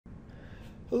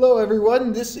Hello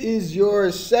everyone, this is your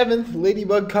 7th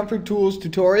Ladybug Comfort Tools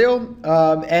tutorial,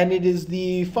 and it is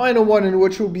the final one in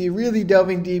which we'll be really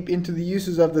delving deep into the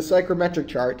uses of the psychrometric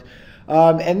chart.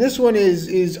 And this one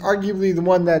is arguably the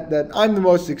one that I'm the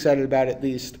most excited about, at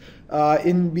least,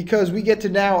 because we get to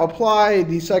now apply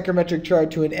the psychrometric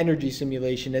chart to an energy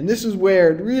simulation. And this is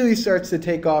where it really starts to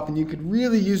take off, and you could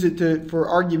really use it for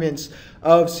arguments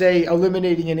of, say,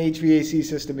 eliminating an HVAC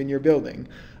system in your building.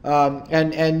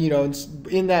 And you know,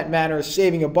 in that manner,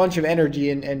 saving a bunch of energy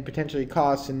and potentially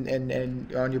costs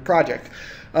and on your project.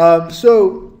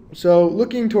 So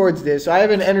looking towards this, I have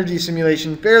an energy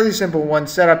simulation, fairly simple one,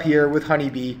 set up here with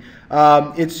Honeybee.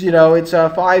 It's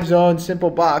a 5-zone simple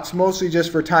box, mostly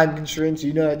just for time constraints.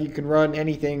 You know that you can run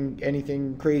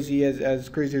anything crazy as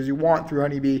crazy as you want through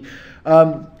Honeybee.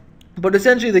 But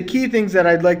essentially, the key things that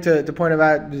I'd like to point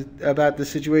out about the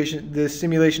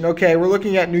simulation. Okay, we're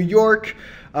looking at New York,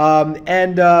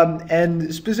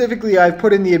 and specifically, I've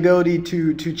put in the ability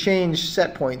to change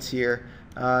set points here.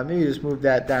 Maybe just move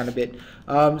that down a bit.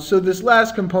 So this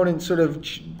last component sort of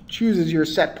chooses your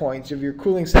set points of your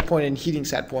cooling set point and heating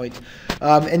set point,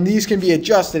 and these can be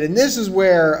adjusted. And this is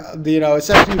where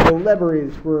essentially the lever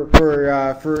is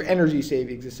for energy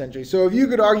savings, essentially. So if you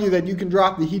could argue that you can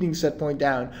drop the heating set point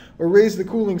down or raise the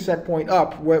cooling set point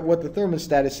up, what the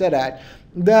thermostat is set at,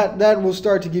 that will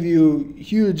start to give you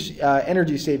huge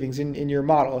energy savings in your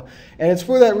model. And it's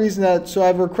for that reason so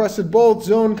I've requested both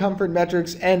zone comfort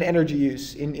metrics and energy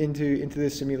use into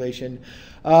this simulation.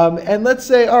 And let's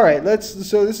say, all right,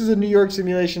 so this is a New York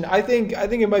simulation. I think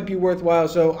it might be worthwhile.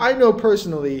 So I know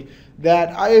personally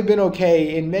that I have been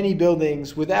okay in many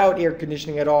buildings without air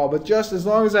conditioning at all, but just as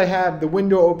long as I have the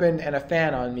window open and a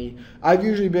fan on me, I've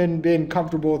usually been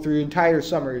comfortable through entire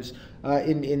summers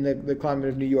in the climate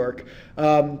of New York.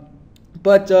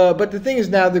 But the thing is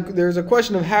now there's a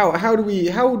question of how would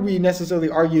we necessarily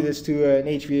argue this to an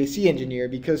HVAC engineer,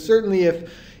 because certainly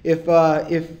if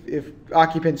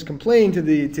occupants complain to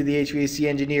the HVAC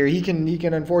engineer, he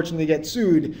can unfortunately get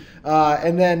sued,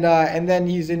 and then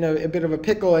he's in a bit of a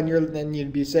pickle, and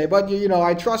you'd be say, but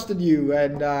I trusted you,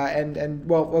 and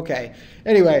well, okay.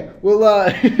 Anyway, we'll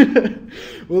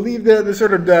we'll leave the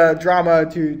sort of drama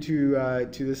to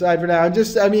the side for now.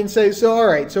 Just say so. All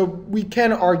right, so we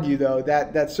can argue though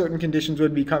that certain conditions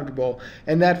would be comfortable,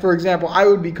 and that, for example, I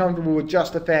would be comfortable with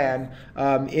just a fan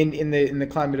in the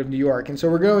climate of New York, and so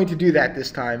we're going to do that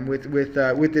this time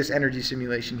with this energy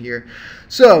simulation here.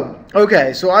 So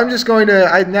okay, so I'm just going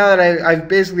to now that I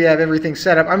basically have everything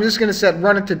set up, I'm just going to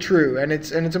run it to true, and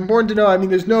it's important to know.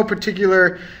 There's no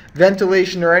particular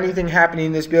ventilation or anything happening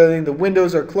in this building. The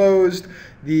windows are closed.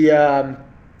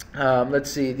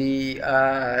 Let's see,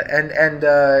 and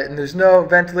there's no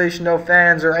ventilation, no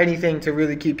fans or anything to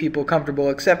really keep people comfortable,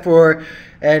 except for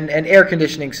an air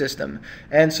conditioning system.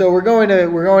 And so we're going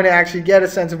to actually get a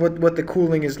sense of what the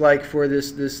cooling is like for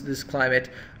this climate.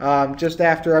 Just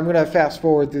after, I'm going to fast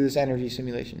forward through this energy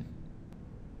simulation.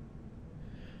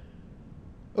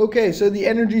 Okay, so the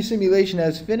energy simulation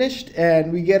has finished,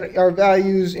 and we get our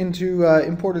values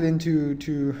imported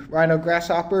into Rhino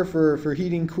Grasshopper for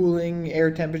heating, cooling,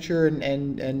 air temperature,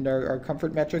 and our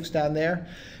comfort metrics down there.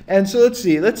 And so let's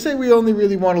see. Let's say we only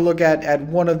really want to look at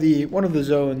one of the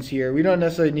zones here. We don't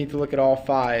necessarily need to look at all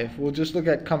 5. We'll just look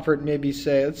at comfort. Maybe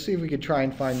say, let's see if we could try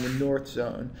and find the north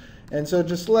zone. And so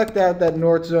to select out that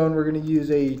north zone, we're going to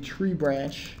use a tree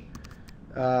branch.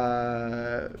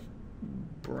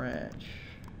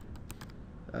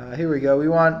 Here we go. We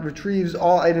want retrieves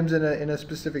all items in a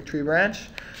specific tree branch,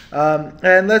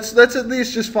 and let's at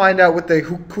least just find out what the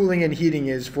cooling and heating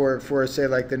is for say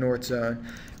like the north zone.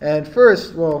 And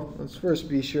let's first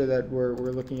be sure that we're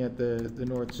looking at the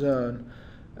north zone.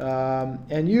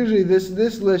 And usually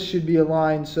this list should be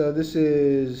aligned. So this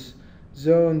is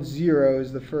zone 0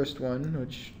 is the first one,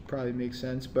 which probably makes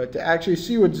sense. But to actually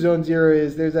see what zone 0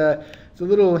 is, it's a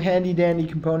little handy dandy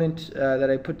component that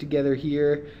I put together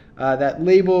here. That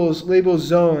labels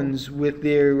zones with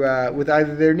with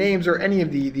either their names or any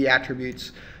of the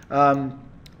attributes.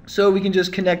 So we can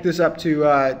just connect this up to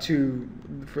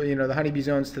the Honeybee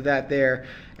zones to that there,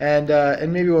 and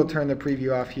maybe we'll turn the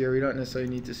preview off here. We don't necessarily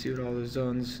need to see what all the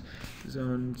zone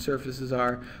surfaces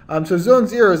are. So zone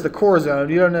 0 is the core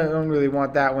zone. You don't really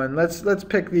want that one. Let's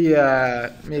pick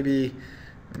the maybe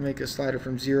make a slider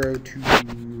from 0 to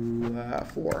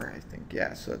 4. I think,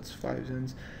 yeah. So that's 5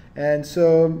 zones. And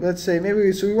so let's say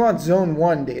we want zone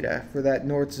 1 data for that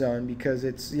north zone, because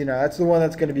it's that's the one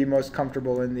that's going to be most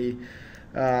comfortable in the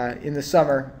in the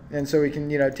summer, and so we can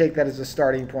take that as a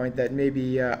starting point that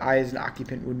maybe I as an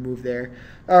occupant would move there.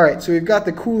 All right, so we've got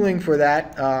the cooling for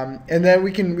that, and then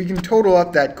we can total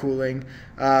up that cooling,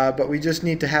 but we just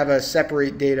need to have a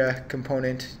separate data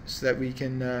component so that we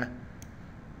can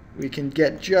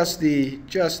get just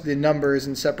the numbers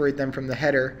and separate them from the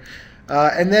header,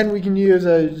 and then we can use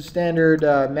a standard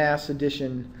mass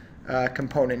addition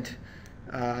component.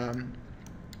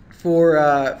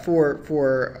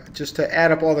 For just to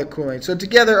add up all the cooling. So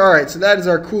together, all right, so that is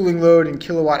our cooling load in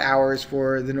kilowatt hours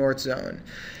for the North Zone.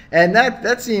 And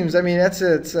that seems, I mean, that's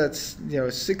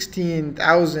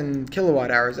 16,000 kilowatt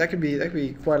hours. That could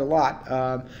be quite a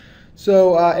lot.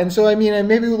 So I mean, and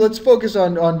maybe let's focus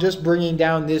on just bringing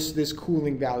down this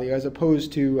cooling value as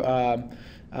opposed to the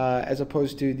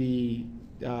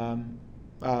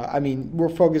I mean, we're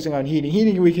focusing on heating.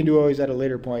 Heating we can do always at a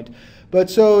later point. But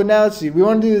so now let's see. We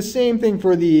want to do the same thing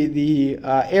for the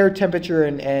air temperature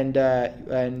and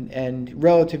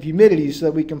relative humidity so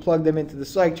that we can plug them into the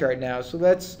Psych chart now. So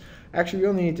let's actually, we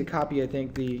only need to copy, I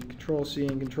think, the Control-C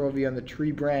and Control-V on the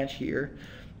tree branch here.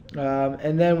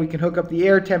 And then we can hook up the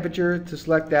air temperature to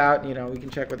select out. We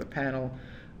can check with a panel.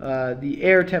 The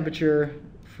air temperature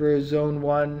for Zone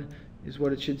 1 is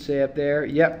what it should say up there.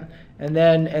 Yep. And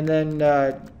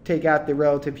then take out the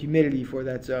relative humidity for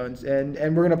that zone.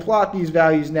 And we're going to plot these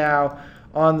values now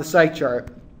on the Psych chart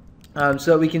so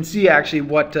that we can see actually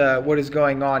what is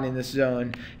going on in this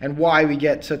zone and why we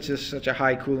get such a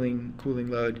high cooling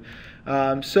load.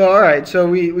 So all right, so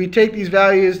we take these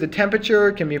values. The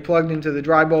temperature can be plugged into the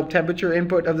dry bulb temperature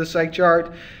input of the Psych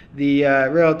chart, the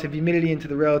relative humidity into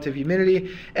the relative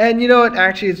humidity, and you know what,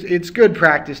 actually it's good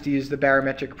practice to use the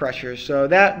barometric pressure. So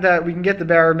that we can get the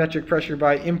barometric pressure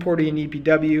by importing an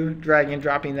EPW, dragging and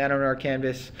dropping that on our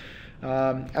canvas.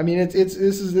 I mean, this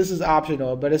is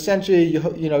optional, but essentially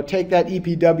you take that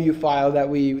EPW file that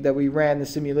we ran the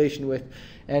simulation with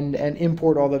and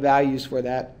import all the values for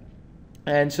that.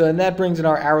 And that brings in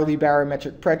our hourly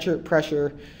barometric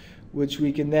pressure, which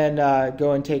we can then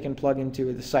go and take and plug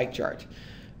into the Psych chart.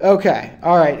 Okay,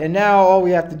 all right, and now all we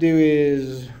have to do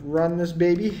is run this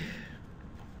baby.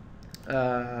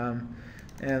 And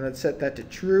let's set that to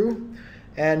true.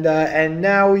 And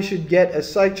now we should get a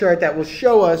Psych chart that will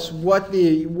show us what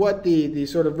the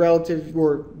sort of relative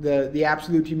or the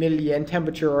absolute humidity and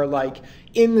temperature are like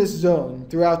in this zone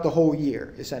throughout the whole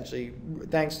year, essentially,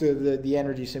 thanks to the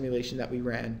energy simulation that we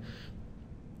ran.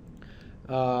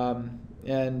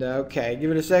 Okay,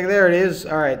 give it a second. There it is.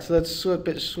 All right, so let's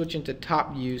switch into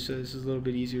top view so this is a little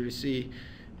bit easier to see.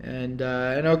 And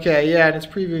okay, yeah, and it's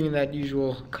previewing that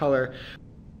usual color.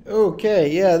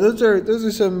 Okay, yeah, those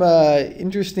are some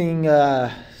interesting,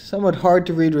 somewhat hard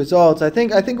to read results. I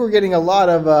think we're getting a lot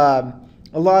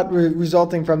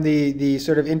resulting from the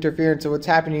sort of interference of what's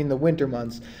happening in the winter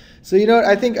months. So you know what,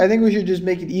 I think we should just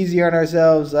make it easier on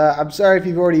ourselves. I'm sorry if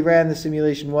you've already ran the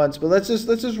simulation once, but let's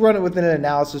just run it within an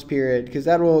analysis period because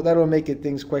that'll make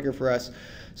things quicker for us.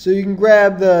 So you can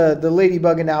grab the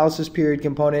Ladybug analysis period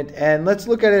component and let's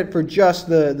look at it for just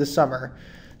the summer.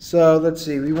 So let's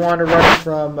see, we want to run it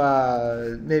from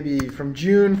maybe from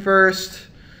June 1st.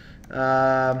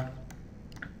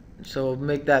 So we'll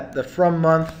make that the from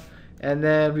month, and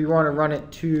then we want to run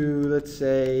it to, let's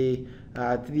say,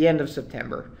 to the end of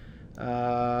September.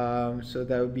 So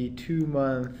that would be 2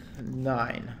 month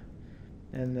 9,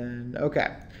 and then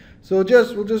okay. So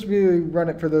we'll just really run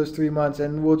it for those 3 months,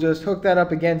 and we'll just hook that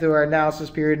up again to our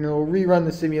analysis period, and we'll rerun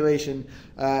the simulation.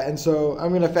 And so I'm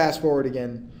going to fast forward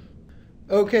again.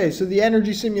 Okay, so the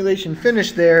energy simulation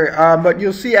finished there, but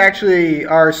you'll see actually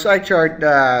our Psych chart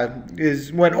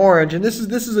went orange, and this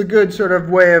is a good sort of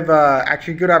way of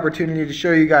actually good opportunity to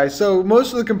show you guys. So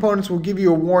most of the components will give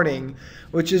you a warning,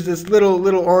 which is this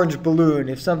little orange balloon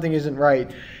if something isn't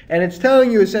right, and it's telling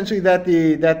you essentially that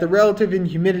the relative and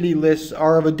humidity lists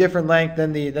are of a different length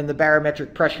than the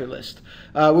barometric pressure list,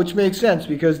 which makes sense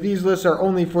because these lists are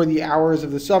only for the hours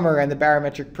of the summer and the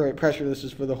barometric pressure list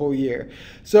is for the whole year.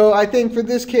 So I think for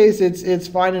this case it's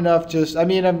fine enough.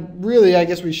 I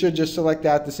guess we should just select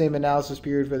out the same analysis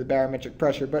period for the barometric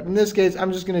pressure, but in this case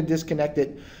I'm just going to disconnect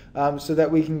it so that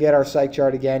we can get our Psych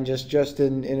chart again just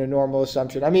in a normal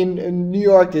assumption. I mean, New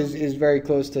York is very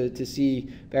close to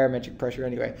see barometric pressure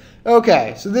anyway.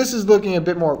 Okay, so this is looking a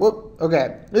bit more.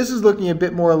 This is looking a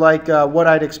bit more like what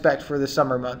I'd expect for the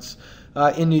summer months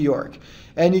in New York.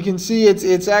 And you can see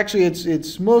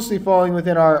it's mostly falling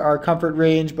within our comfort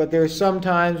range, but there's some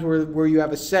times where you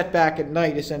have a setback at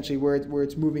night, essentially, where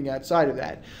it's moving outside of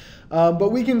that.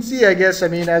 But we can see, I guess, I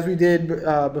mean, as we did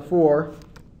before,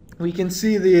 we can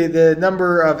see the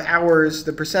number of hours,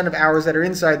 the percent of hours that are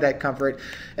inside that comfort.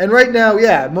 And right now,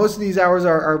 yeah, most of these hours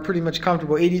are pretty much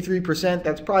comfortable. 83%,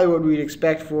 that's probably what we'd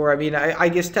expect for, I mean, I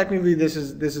guess technically this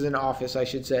is an office, I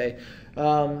should say.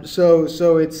 So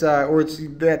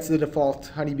that's the default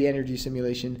honeybee energy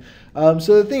simulation.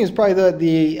 So the thing is probably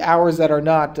the hours that are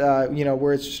not,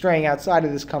 where it's straying outside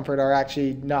of this comfort are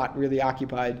actually not really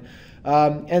occupied.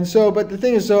 But the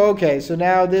thing is, okay, so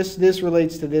now this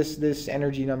relates to this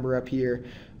energy number up here,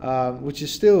 which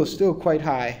is still quite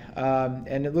high,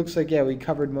 and it looks like, yeah, we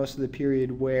covered most of the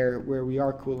period where we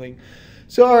are cooling.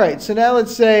 So all right, so now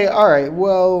let's say, all right,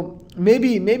 well,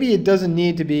 maybe it doesn't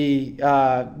need to be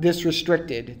this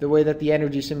restricted, the way that the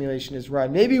energy simulation is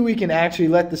run. Maybe we can actually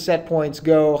let the set points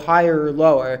go higher or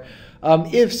lower,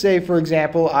 if, say, for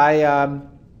example, I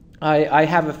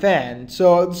have a fan.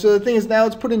 So the thing is, now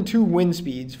let's put in 2 wind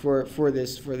speeds for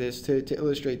this to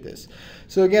illustrate this.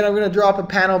 So again, I'm going to drop a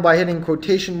panel by hitting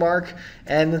quotation mark,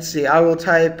 and let's see, I will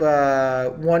type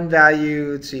one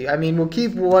value. Let's see, I mean, we'll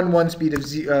keep wind speed of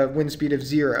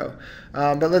 0,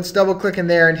 but let's double click in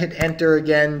there and hit enter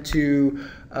again to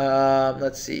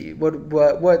let's see,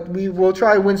 we'll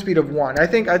try wind speed of 1. I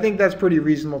think that's pretty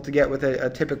reasonable to get with a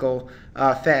typical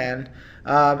fan.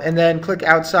 And then click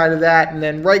outside of that, and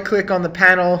then right click on the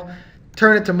panel,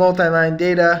 turn it to multi-line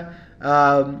data,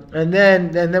 and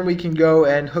then we can go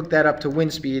and hook that up to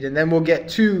wind speed, and then we'll get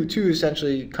two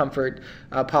essentially comfort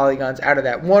polygons out of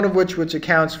that. One of which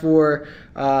accounts for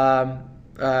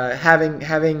having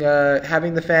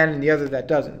the fan, and the other that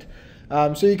doesn't.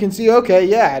 So you can see, okay,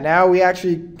 yeah, now we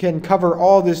actually can cover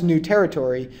all this new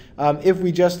territory if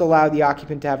we just allow the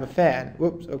occupant to have a fan.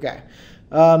 Whoops, okay.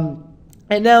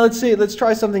 And now let's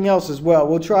try something else as well.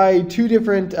 We'll try 2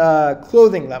 different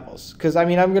clothing levels, because I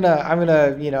mean I'm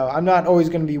not always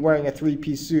gonna be wearing a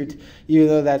 3-piece suit, even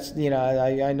though that's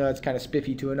I know it's kind of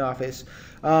spiffy to an office.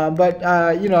 But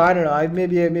I don't know.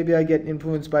 Maybe I get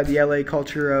influenced by the LA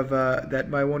culture of that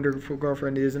my wonderful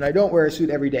girlfriend is, and I don't wear a suit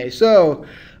every day. So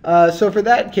for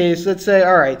that case, let's say,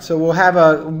 all right. So we'll have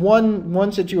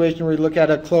one situation where we look at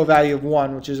a clo value of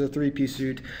 1, which is a 3-piece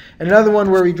suit, and another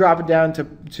one where we drop it down to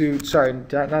sorry,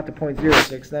 not to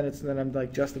 0.06. Then I'm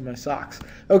like just in my socks.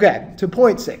 Okay, to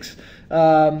 0.6.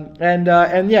 And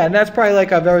that's probably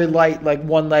like a very light, like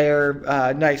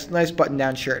 1-layer, nice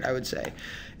button-down shirt, I would say.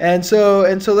 And so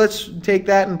let's take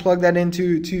that and plug that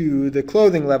into the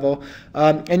clothing level,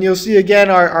 and you'll see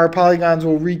again our polygons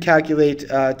will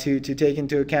recalculate to take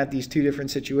into account these 2 different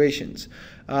situations,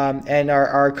 and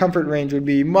our comfort range would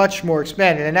be much more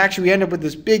expanded. And actually, we end up with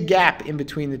this big gap in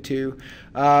between the 2,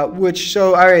 all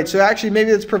right. So actually,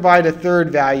 maybe let's provide a 3rd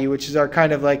value, which is our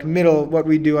kind of like middle, what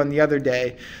we do on the other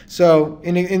day. So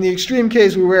in the extreme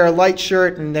case, we wear a light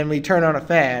shirt and then we turn on a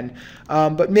fan.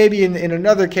 But maybe in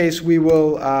another case, we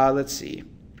will, let's see.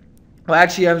 Well,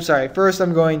 actually, I'm sorry. First,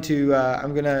 I'm going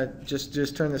to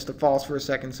just turn this to false for a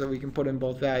second so we can put in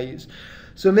both values.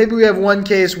 So maybe we have one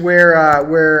case where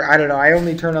I don't know, I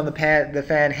only turn on the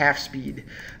fan half speed,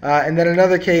 and then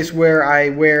another case where I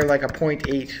wear like a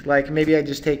 0.8, like maybe I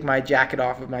just take my jacket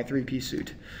off of my 3-piece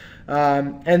suit.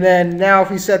 And then now if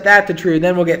we set that to true,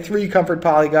 then we'll get 3 comfort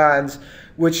polygons,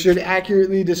 which should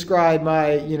accurately describe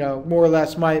my, more or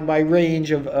less my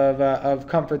range of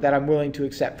comfort that I'm willing to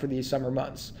accept for these summer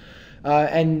months.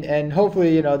 And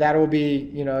hopefully, that will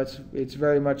be, it's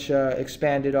very much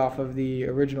expanded off of the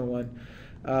original one,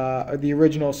 the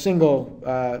original single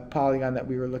polygon that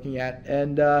we were looking at,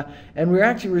 and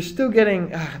we're still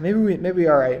getting maybe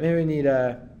all right, maybe we need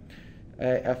a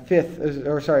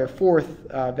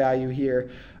 4th value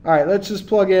here. All right, let's just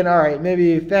plug in. All right,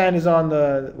 maybe fan is on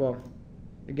the, well,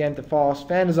 again to false.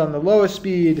 Fan is on the lowest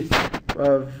speed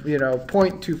of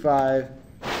 0.25,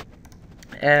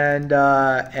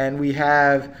 and we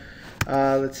have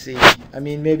let's see. I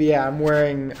mean, maybe, yeah, I'm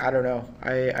wearing, I don't know.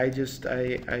 I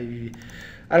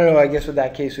don't know. I guess what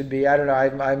that case would be. I don't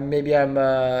know. Maybe I'm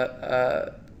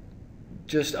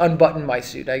just unbutton my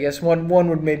suit. I guess one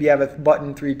would maybe have a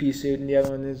button 3-piece suit, and the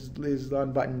other one is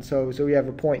unbuttoned. So we have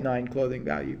a 0.9 clothing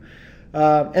value.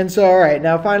 And so, all right,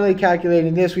 now finally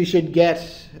calculating this, we should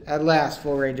get at last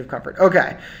full range of comfort.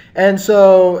 Okay, and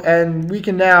we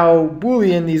can now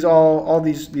Boolean all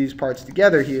these parts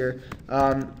together here.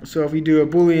 So if we do a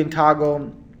Boolean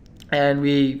toggle, and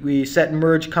we set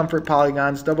merge comfort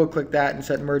polygons, double click that and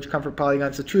set merge comfort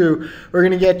polygons to true, we're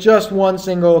going to get just one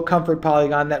single comfort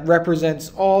polygon that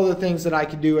represents all the things that I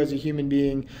could do as a human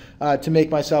being to make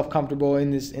myself comfortable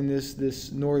in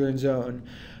this northern zone.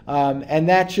 And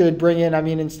that should bring in, I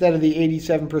mean, instead of the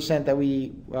 87% that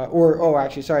we,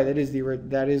 actually, sorry,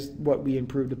 that is what we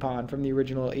improved upon from the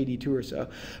original 82 or so.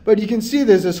 But you can see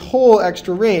there's this whole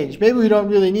extra range. Maybe we don't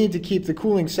really need to keep the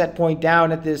cooling set point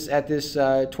down at this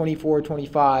 24,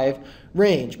 25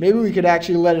 range. Maybe we could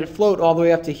actually let it float all the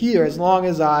way up to here as long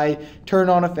as I turn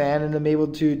on a fan and I'm able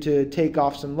to take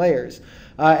off some layers.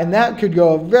 And that could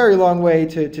go a very long way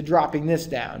to dropping this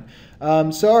down.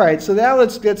 All right, so now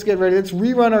let's get ready. Let's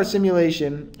rerun our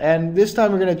simulation, and this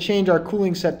time we're going to change our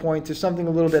cooling set point to something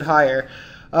a little bit higher.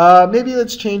 Maybe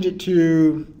let's change it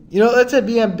to, let's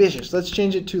be ambitious. Let's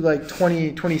change it to like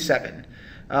 27,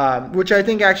 which I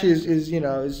think actually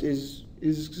is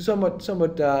somewhat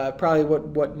probably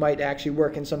what might actually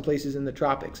work in some places in the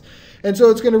tropics. And so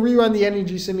it's going to rerun the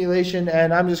energy simulation,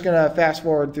 and I'm just going to fast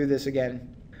forward through this again.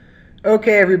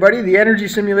 Okay, everybody, the energy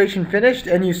simulation finished,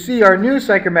 and you see our new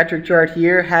psychometric chart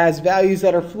here has values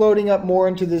that are floating up more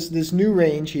into this new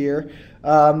range here.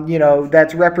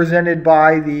 That's represented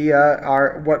by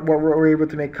what we're able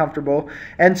to make comfortable,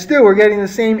 and still we're getting the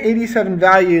same 87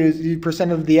 values,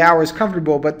 percent of the hours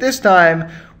comfortable, but this time,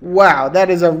 wow, that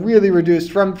is a really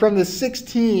reduced from the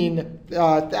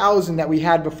 16,000 that we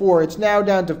had before. It's now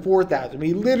down to 4,000.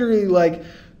 We literally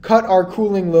cut our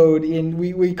cooling load in.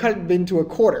 We cut it into a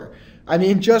quarter. I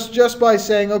mean, just by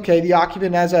saying, okay, the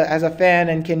occupant has a fan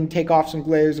and can take off some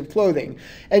layers of clothing.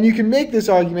 And you can make this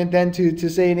argument then to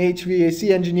say an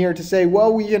HVAC engineer to say,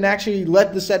 well, we can actually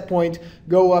let the set point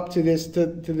go up to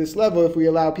this level if we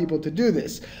allow people to do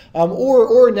this.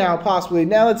 Or now possibly,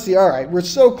 now let's see, all right, we're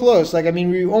so close.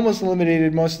 We almost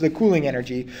eliminated most of the cooling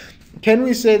energy. Can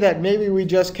we say that maybe we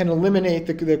just can eliminate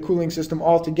the cooling system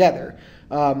altogether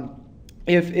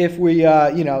if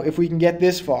we can get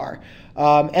this far?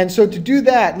 And so to do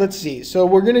that, let's see. So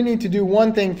we're going to need to do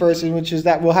one thing first, which is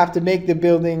that we'll have to make the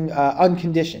building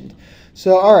unconditioned.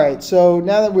 So all right. So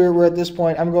now that we're at this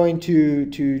point, I'm going to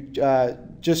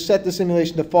just set the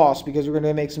simulation to false because we're going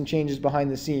to make some changes behind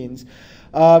the scenes.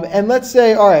 And let's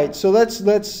say, all right. So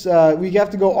we have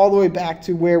to go all the way back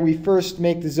to where we first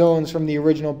make the zones from the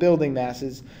original building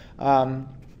masses.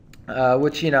 And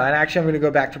actually I'm going to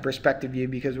go back to perspective view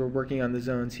because we're working on the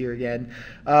zones here again.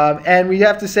 And we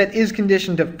have to set is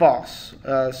conditioned to false.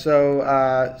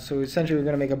 So essentially we're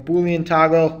going to make a Boolean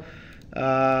toggle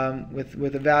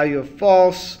with a value of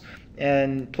false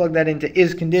and plug that into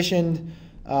is conditioned.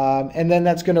 And then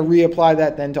that's going to reapply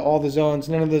that then to all the zones.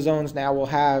 None of the zones now will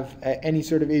have any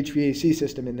sort of HVAC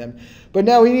system in them. But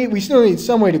now we still need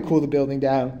some way to cool the building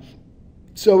down.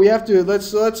 So we have to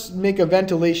let's make a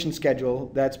ventilation schedule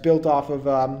that's built off of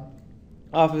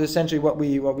essentially what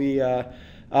we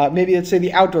maybe let's say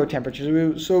the outdoor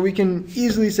temperature. So we can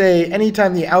easily say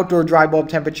anytime the outdoor dry bulb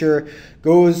temperature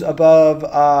goes above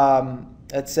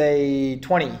let's say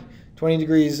 20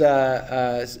 degrees.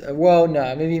 Well,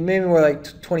 no, maybe more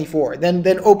like 24.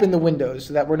 Then open the windows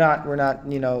so that we're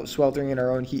not sweltering in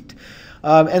our own heat.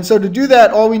 And so to do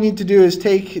that, all we need to do is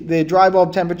take the dry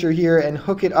bulb temperature here and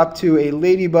hook it up to a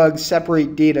Ladybug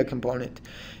separate data component.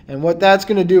 And what that's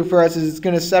going to do for us is it's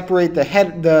going to separate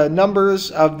the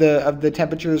numbers of the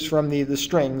temperatures from the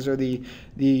strings or the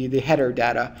header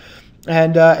data.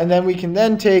 And then we can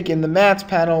then take in the mats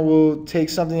panel, we'll take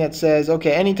something that says,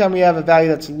 okay, anytime we have a value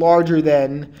that's larger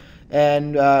than,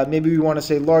 and maybe we want to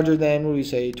say larger than, what do we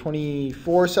say,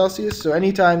 24 Celsius. So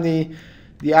anytime the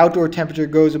outdoor temperature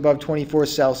goes above 24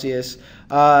 Celsius,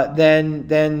 then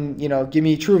give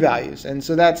me true values. And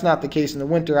so that's not the case in the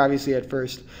winter, obviously, at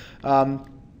first,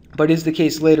 but is the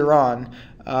case later on.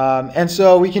 And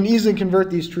so we can easily convert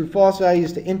these true-false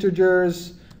values to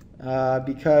integers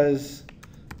because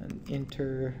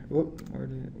where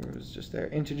was just there,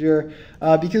 integer,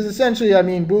 because essentially, I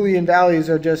mean, Boolean values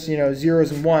are just,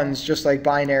 zeros and ones, just like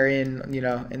binary and,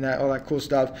 and all that cool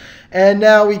stuff. And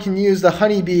now we can use the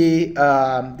honeybee.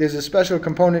 There's a special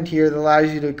component here that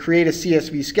allows you to create a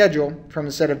CSV schedule from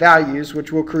a set of values,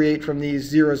 which we'll create from these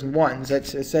zeros and ones.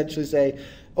 That's essentially say,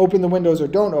 open the windows or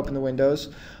don't open the windows.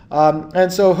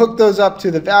 And so hook those up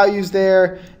to the values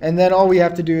there, and then all we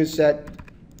have to do is set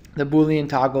the Boolean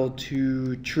toggle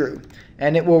to true.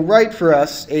 And it will write for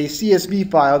us a CSV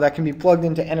file that can be plugged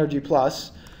into Energy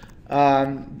Plus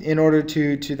in order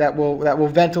that will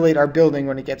ventilate our building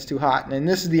when it gets too hot. And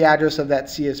this is the address of that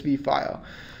CSV file.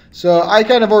 So I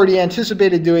kind of already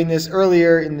anticipated doing this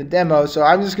earlier in the demo, so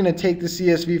I'm just going to take the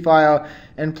CSV file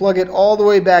and plug it all the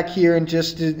way back here and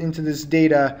just into this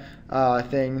data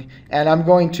thing, and I'm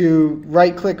going to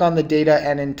right-click on the data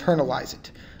and internalize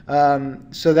it.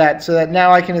 So that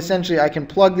now I can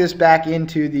plug this back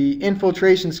into the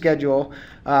infiltration schedule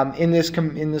in this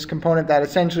component that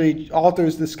essentially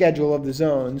alters the schedule of the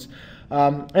zones.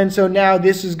 And so now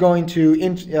this is going to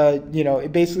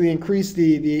basically increase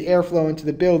the airflow into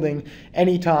the building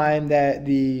anytime that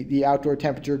the outdoor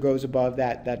temperature goes above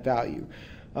that value.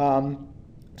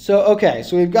 So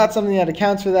we've got something that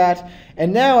accounts for that,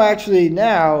 and now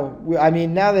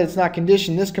that it's not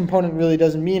conditioned, this component really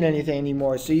doesn't mean anything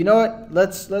anymore. So you know what?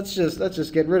 Let's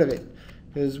just get rid of it,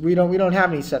 because we don't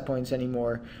have any set points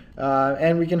anymore,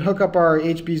 and we can hook up our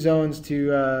HB zones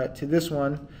to this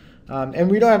one, and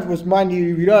we don't have, mind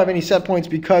you, we don't have any set points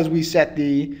because we set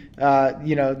the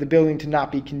the building to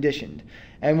not be conditioned,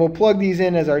 and we'll plug these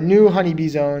in as our new honeybee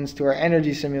zones to our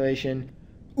energy simulation.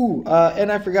 Ooh,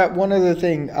 and I forgot one other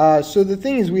thing. So the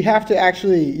thing is, we have to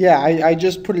actually, I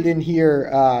just put it in here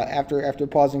after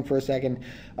pausing for a second.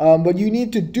 But you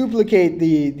need to duplicate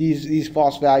these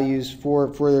false values for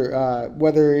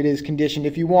whether it is conditioned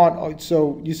if you want.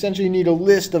 So you essentially need a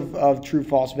list of true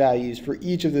false values for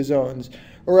each of the zones,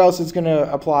 or else it's going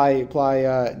to apply it's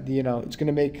going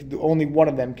to make only one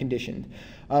of them conditioned.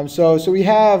 So we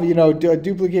have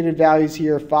duplicated values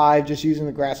here, 5, just using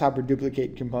the grasshopper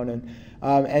duplicate component.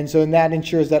 And so that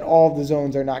ensures that all of the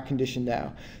zones are not conditioned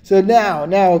now. So now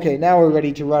we're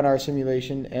ready to run our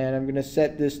simulation, and I'm going to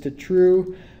set this to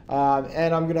true,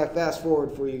 and I'm going to fast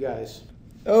forward for you guys.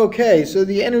 Okay, so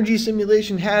the energy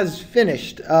simulation has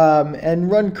finished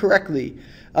and run correctly.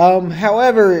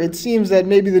 However, it seems that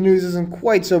maybe the news isn't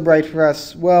quite so bright for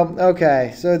us. Well,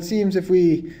 okay, so it seems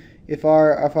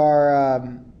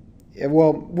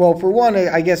well, for one,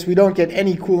 I guess we don't get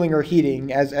any cooling or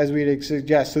heating as we'd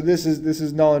suggest. So this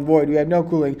is null and void. We have no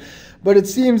cooling. But it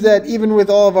seems that even with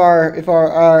all of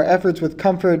our efforts with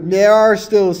comfort, there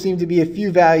still seem to be a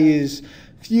few values.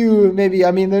 Maybe,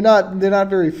 I mean, they're not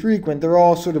very frequent. They're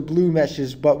all sort of blue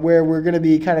meshes, but where we're going to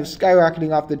be kind of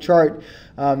skyrocketing off the chart,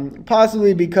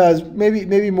 possibly because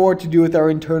maybe more to do with our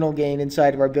internal gain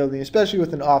inside of our building, especially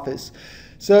with an office.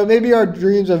 So maybe our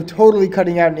dreams of totally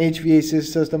cutting out an HVAC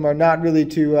system are not really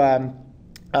too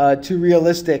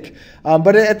realistic.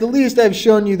 But at the least, I've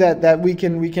shown you that we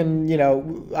can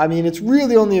I mean, it's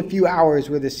really only a few hours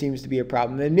where this seems to be a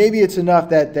problem, and maybe it's enough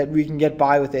that we can get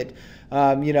by with it.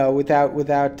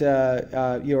 Without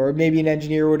or maybe an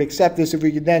engineer would accept this if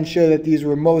we could then show that these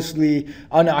were mostly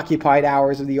unoccupied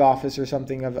hours of the office or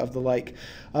something of the like.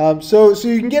 So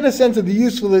you can get a sense of the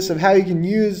usefulness of how you can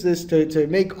use this to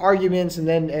make arguments and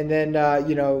then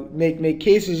make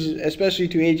cases, especially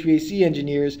to HVAC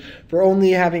engineers, for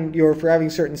having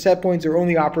certain set points or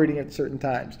only operating at certain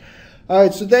times. All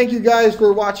right, so thank you guys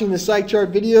for watching the Psych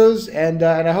chart videos, and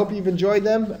I hope you've enjoyed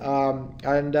them.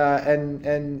 And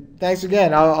thanks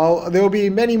again. There will be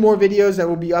many more videos that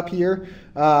will be up here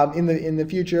in the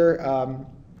future,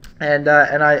 and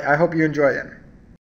I hope you enjoy them.